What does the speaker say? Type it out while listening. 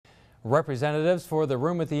Representatives for the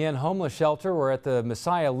Room at the Inn homeless shelter were at the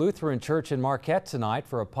Messiah Lutheran Church in Marquette tonight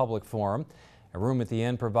for a public forum. A Room at the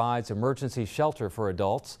Inn provides emergency shelter for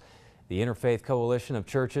adults. The Interfaith Coalition of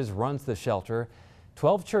Churches runs the shelter.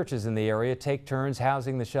 12 churches in the area take turns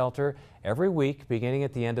housing the shelter every week beginning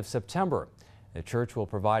at the end of September. The church will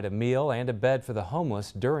provide a meal and a bed for the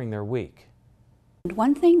homeless during their week.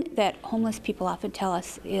 One thing that homeless people often tell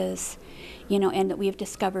us is, and that we've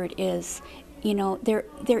discovered is,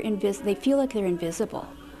 they feel like they're invisible.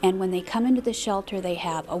 And when they come into the shelter, they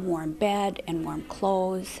have a warm bed and warm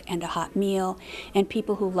clothes and a hot meal and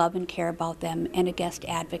people who love and care about them and a guest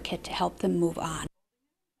advocate to help them move on.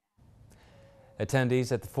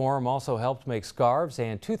 Attendees at the forum also helped make scarves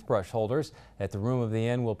and toothbrush holders that the Room of the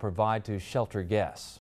Inn will provide to shelter guests.